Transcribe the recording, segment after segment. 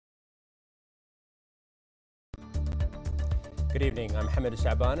Good evening, I'm Hamid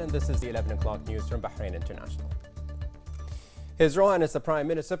Shaban and this is the 11 o'clock news from Bahrain International. His Royal Highness the Prime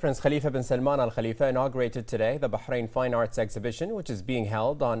Minister Prince Khalifa bin Salman Al Khalifa inaugurated today the Bahrain Fine Arts Exhibition, which is being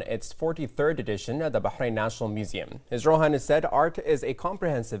held on its 43rd edition at the Bahrain National Museum. His Royal Highness said art is a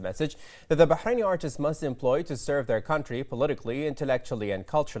comprehensive message that the Bahraini artists must employ to serve their country politically, intellectually and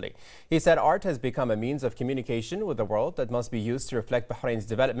culturally. He said art has become a means of communication with the world that must be used to reflect Bahrain's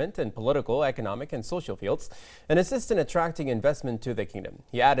development in political, economic and social fields and assist in attracting investment to the kingdom.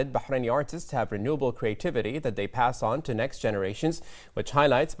 He added Bahraini artists have renewable creativity that they pass on to next generations, which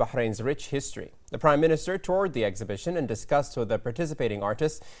highlights Bahrain's rich history. The Prime Minister toured the exhibition and discussed with the participating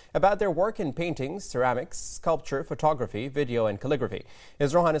artists about their work in paintings, ceramics, sculpture, photography, video and calligraphy.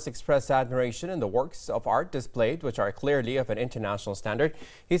 His Royal Highness expressed admiration in the works of art displayed, which are clearly of an international standard.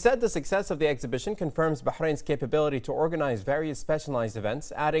 He said the success of the exhibition confirms Bahrain's capability to organize various specialized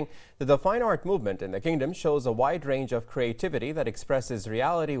events, adding that the fine art movement in the kingdom shows a wide range of creativity that expresses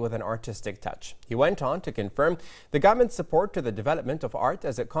reality with an artistic touch. He went on to confirm the government's support to the development of art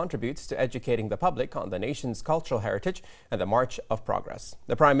as it contributes to educating the public on the nation's cultural heritage and the march of progress.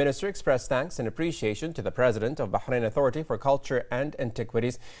 The Prime Minister expressed thanks and appreciation to the President of Bahrain Authority for Culture and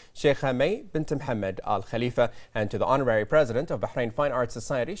Antiquities, Sheikh Hamay bint Mohammed Al Khalifa, and to the Honorary President of Bahrain Fine Arts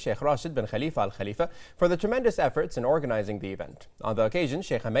Society, Sheikh Rashid bin Khalifa Al Khalifa, for the tremendous efforts in organizing the event. On the occasion,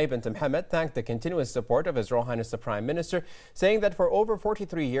 Sheikh Hamay bint Mohammed thanked the continuous support of His Royal Highness the Prime Minister, saying that for over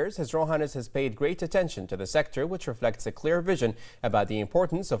 43 years, His Royal Highness has paid great attention to the sector, which reflects a clear vision about the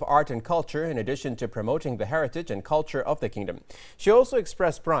importance of art and culture in addition to promoting the heritage and culture of the kingdom. She also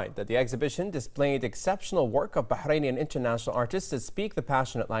expressed pride that the exhibition displayed exceptional work of Bahraini and international artists that speak the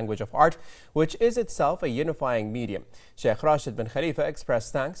passionate language of art, which is itself a unifying medium. Sheikh Rashid bin Khalifa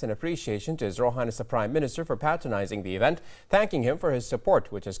expressed thanks and appreciation to His Royal Highness the Prime Minister for patronizing the event, thanking him for his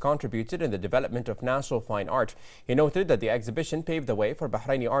support, which has contributed in the development of national fine art. He noted that the exhibition paved the way for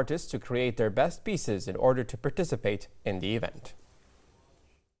Bahraini artists to create their best pieces in order to participate in the event.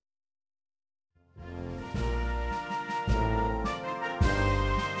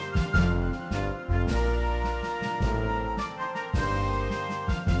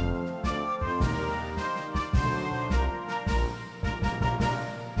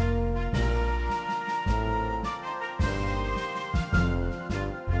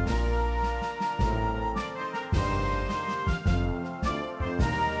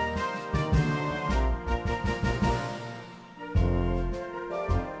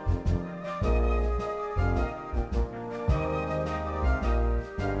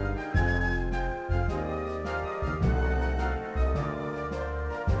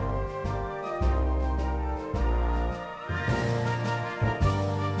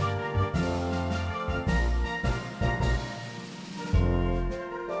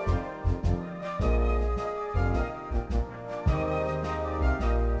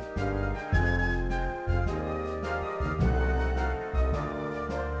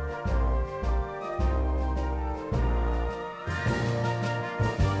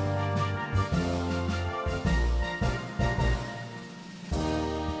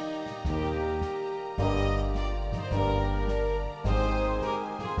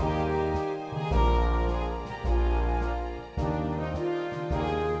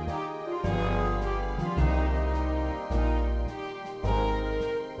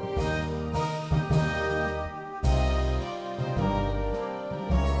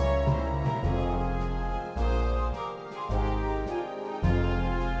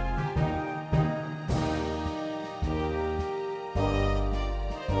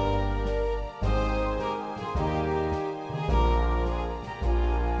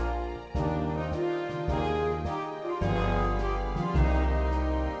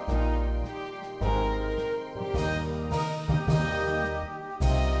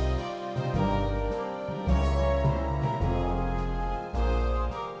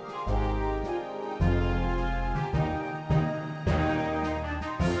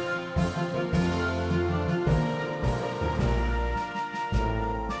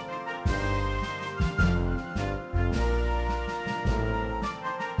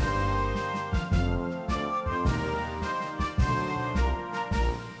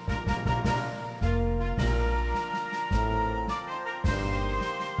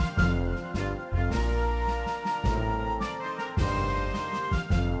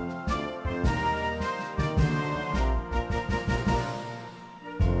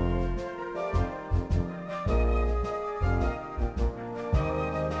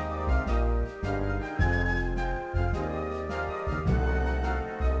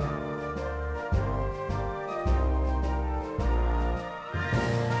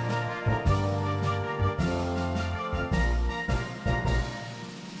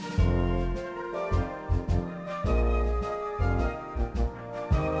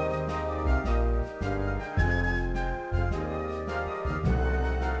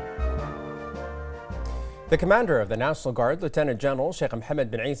 The commander of the National Guard, Lieutenant General Sheikh Mohammed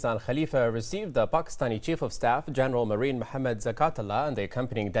bin Isa Al Khalifa, received the Pakistani Chief of Staff, General Marine Mohammed Zakatullah, and the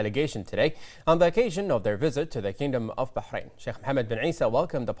accompanying delegation today on the occasion of their visit to the Kingdom of Bahrain. Sheikh Mohammed bin Isa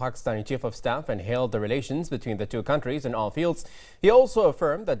welcomed the Pakistani Chief of Staff and hailed the relations between the two countries in all fields. He also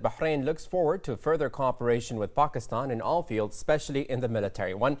affirmed that Bahrain looks forward to further cooperation with Pakistan in all fields, especially in the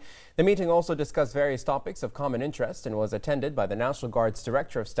military one. The meeting also discussed various topics of common interest and was attended by the National Guard's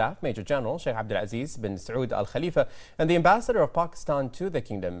Director of Staff, Major General Sheikh Abdulaziz bin Saud Al Khalifa, and the Ambassador of Pakistan to the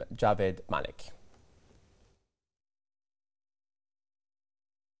Kingdom, Javed Malik.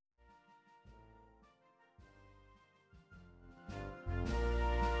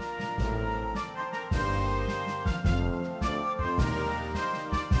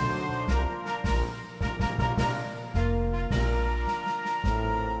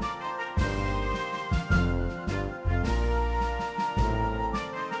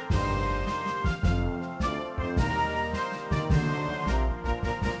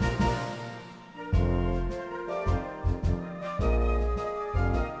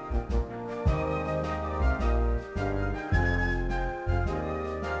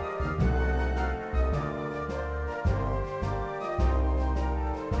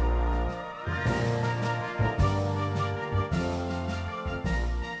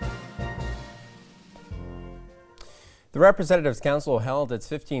 The Representatives' Council held its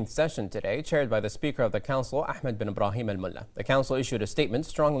 15th session today, chaired by the Speaker of the Council, Ahmed bin Ibrahim Al-Mullah. The Council issued a statement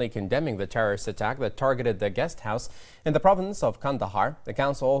strongly condemning the terrorist attack that targeted the guest house in the province of Kandahar. The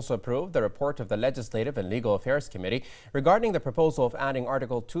Council also approved the report of the Legislative and Legal Affairs Committee regarding the proposal of adding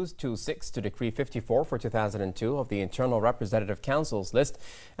Article 226 to Decree 54 for 2002 of the Internal Representative Council's list,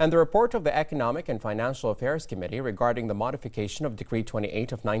 and the report of the Economic and Financial Affairs Committee regarding the modification of Decree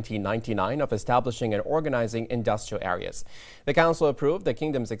 28 of 1999 of establishing and organizing industrial areas. The Council approved the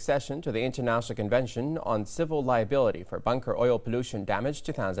Kingdom's accession to the International Convention on Civil Liability for Bunker Oil Pollution Damage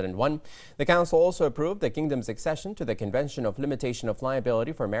 2001. The Council also approved the Kingdom's accession to the Convention of Limitation of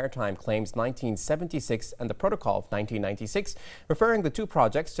Liability for Maritime Claims 1976 and the Protocol of 1996, referring the two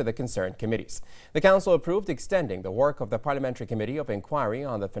projects to the concerned committees. The Council approved extending the work of the Parliamentary Committee of Inquiry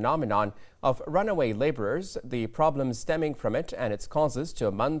on the phenomenon of runaway laborers, the problems stemming from it and its causes, to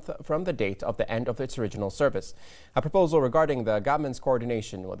a month from the date of the end of its original service. A proposal regarding the government's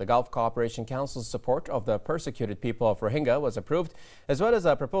coordination with the Gulf Cooperation Council's support of the persecuted people of Rohingya was approved, as well as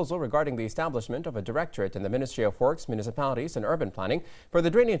a proposal regarding the establishment of a directorate in the Ministry of Works, Municipalities and Urban Planning for the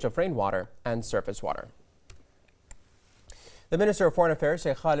drainage of rainwater and surface water. The Minister of Foreign Affairs,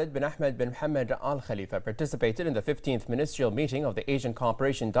 Sheikh Khalid bin Ahmed bin Mohammed Al Khalifa, participated in the 15th ministerial meeting of the Asian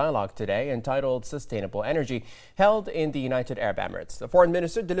Cooperation Dialogue today, entitled Sustainable Energy, held in the United Arab Emirates. The Foreign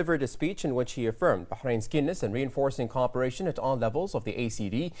Minister delivered a speech in which he affirmed Bahrain's keenness in reinforcing cooperation at all levels of the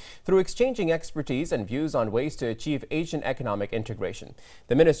ACD through exchanging expertise and views on ways to achieve Asian economic integration.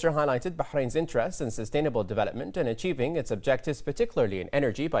 The Minister highlighted Bahrain's interest in sustainable development and achieving its objectives, particularly in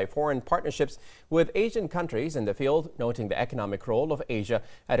energy, by foreign partnerships with Asian countries in the field, noting the economic role of Asia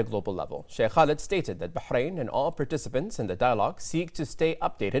at a global level. Sheikh Khalid stated that Bahrain and all participants in the dialogue seek to stay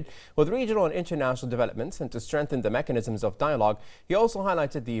updated with regional and international developments and to strengthen the mechanisms of dialogue. He also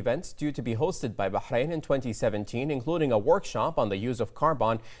highlighted the events due to be hosted by Bahrain in 2017, including a workshop on the use of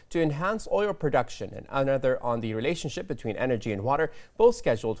carbon to enhance oil production and another on the relationship between energy and water, both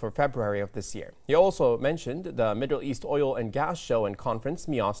scheduled for February of this year. He also mentioned the Middle East Oil and Gas Show and Conference,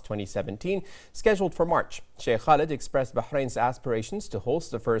 MIOS 2017, scheduled for March. Sheikh Khalid expressed Bahrain's aspirations to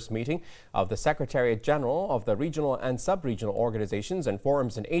host the first meeting of the Secretariat General of the regional and sub-regional organizations and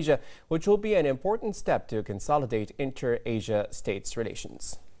forums in Asia, which will be an important step to consolidate inter-Asia states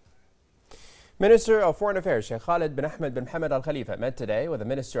relations. Minister of Foreign Affairs Sheikh Khalid bin Ahmed bin Mohammed Al Khalifa met today with the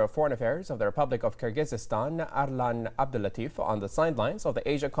Minister of Foreign Affairs of the Republic of Kyrgyzstan, Arlan Abdullatif, on the sidelines of the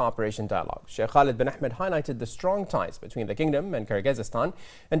Asia Cooperation Dialogue. Sheikh Khalid bin Ahmed highlighted the strong ties between the Kingdom and Kyrgyzstan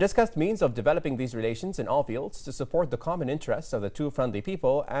and discussed means of developing these relations in all fields to support the common interests of the two friendly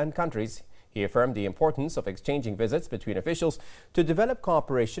people and countries. He affirmed the importance of exchanging visits between officials to develop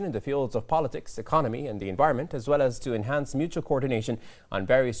cooperation in the fields of politics, economy and the environment, as well as to enhance mutual coordination on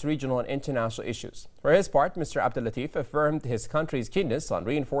various regional and international issues. For his part, Mr. Abdullatif affirmed his country's keenness on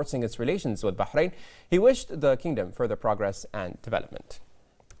reinforcing its relations with Bahrain. He wished the Kingdom further progress and development.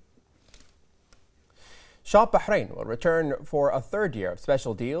 Shop Bahrain will return for a third year of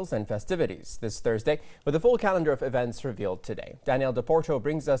special deals and festivities this Thursday, with a full calendar of events revealed today. Danielle DePorto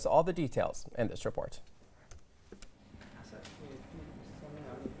brings us all the details in this report.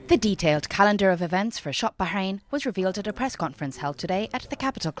 The detailed calendar of events for Shop Bahrain was revealed at a press conference held today at the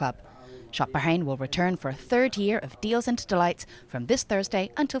Capital Club. Shop Bahrain will return for a third year of deals and delights from this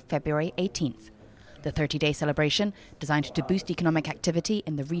Thursday until February 18th. The 30-day celebration, designed to boost economic activity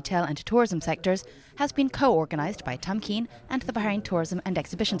in the retail and tourism sectors, has been co-organised by Tamkeen and the Bahrain Tourism and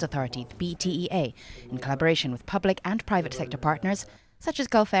Exhibitions Authority, the BTEA, in collaboration with public and private sector partners such as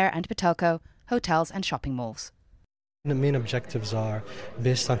Gulf Air and Patelco, hotels and shopping malls. The main objectives are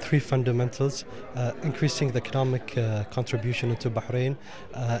based on three fundamentals: increasing the economic contribution into Bahrain,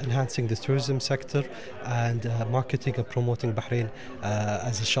 enhancing the tourism sector, and marketing and promoting Bahrain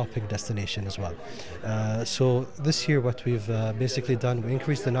as a shopping destination as well. So this year what we've basically done, we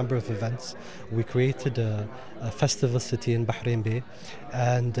increased the number of events. We created a festival city in Bahrain Bay,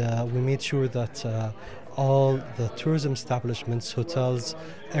 and we made sure that all the tourism establishments, hotels,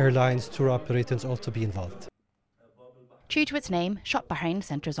 airlines, tour operators all to be involved. True to its name, Shop Bahrain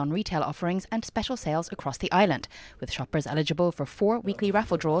centres on retail offerings and special sales across the island, with shoppers eligible for 4 weekly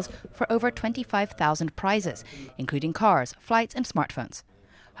raffle draws for over 25,000 prizes, including cars, flights and smartphones.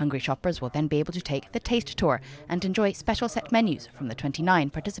 Hungry shoppers will then be able to take the Taste Tour and enjoy special set menus from the 29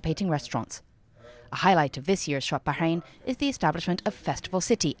 participating restaurants. A highlight of this year's Shop Bahrain is the establishment of Festival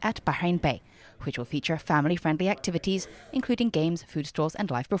City at Bahrain Bay, which will feature family-friendly activities, including games, food stalls and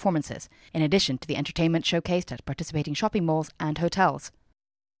live performances, in addition to the entertainment showcased at participating shopping malls and hotels.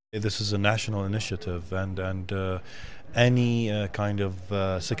 This is a national initiative, and any kind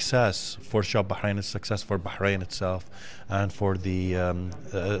of success for Shop Bahrain is success for Bahrain itself, and for the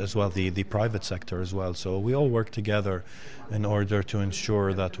as well the private sector as well. So we all work together in order to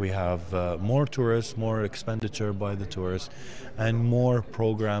ensure that we have more tourists, more expenditure by the tourists, and more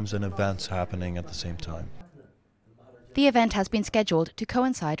programs and events happening at the same time. The event has been scheduled to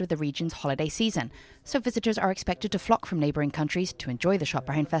coincide with the region's holiday season, so visitors are expected to flock from neighbouring countries to enjoy the Shop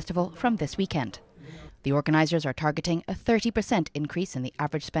Bahrain Festival from this weekend. The organisers are targeting a 30% increase in the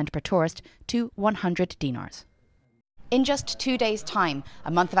average spend per tourist to 100 dinars. In just 2 days' time,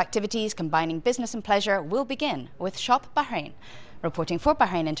 a month of activities combining business and pleasure will begin with Shop Bahrain. Reporting for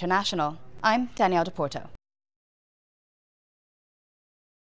Bahrain International, I'm Danielle De Porto.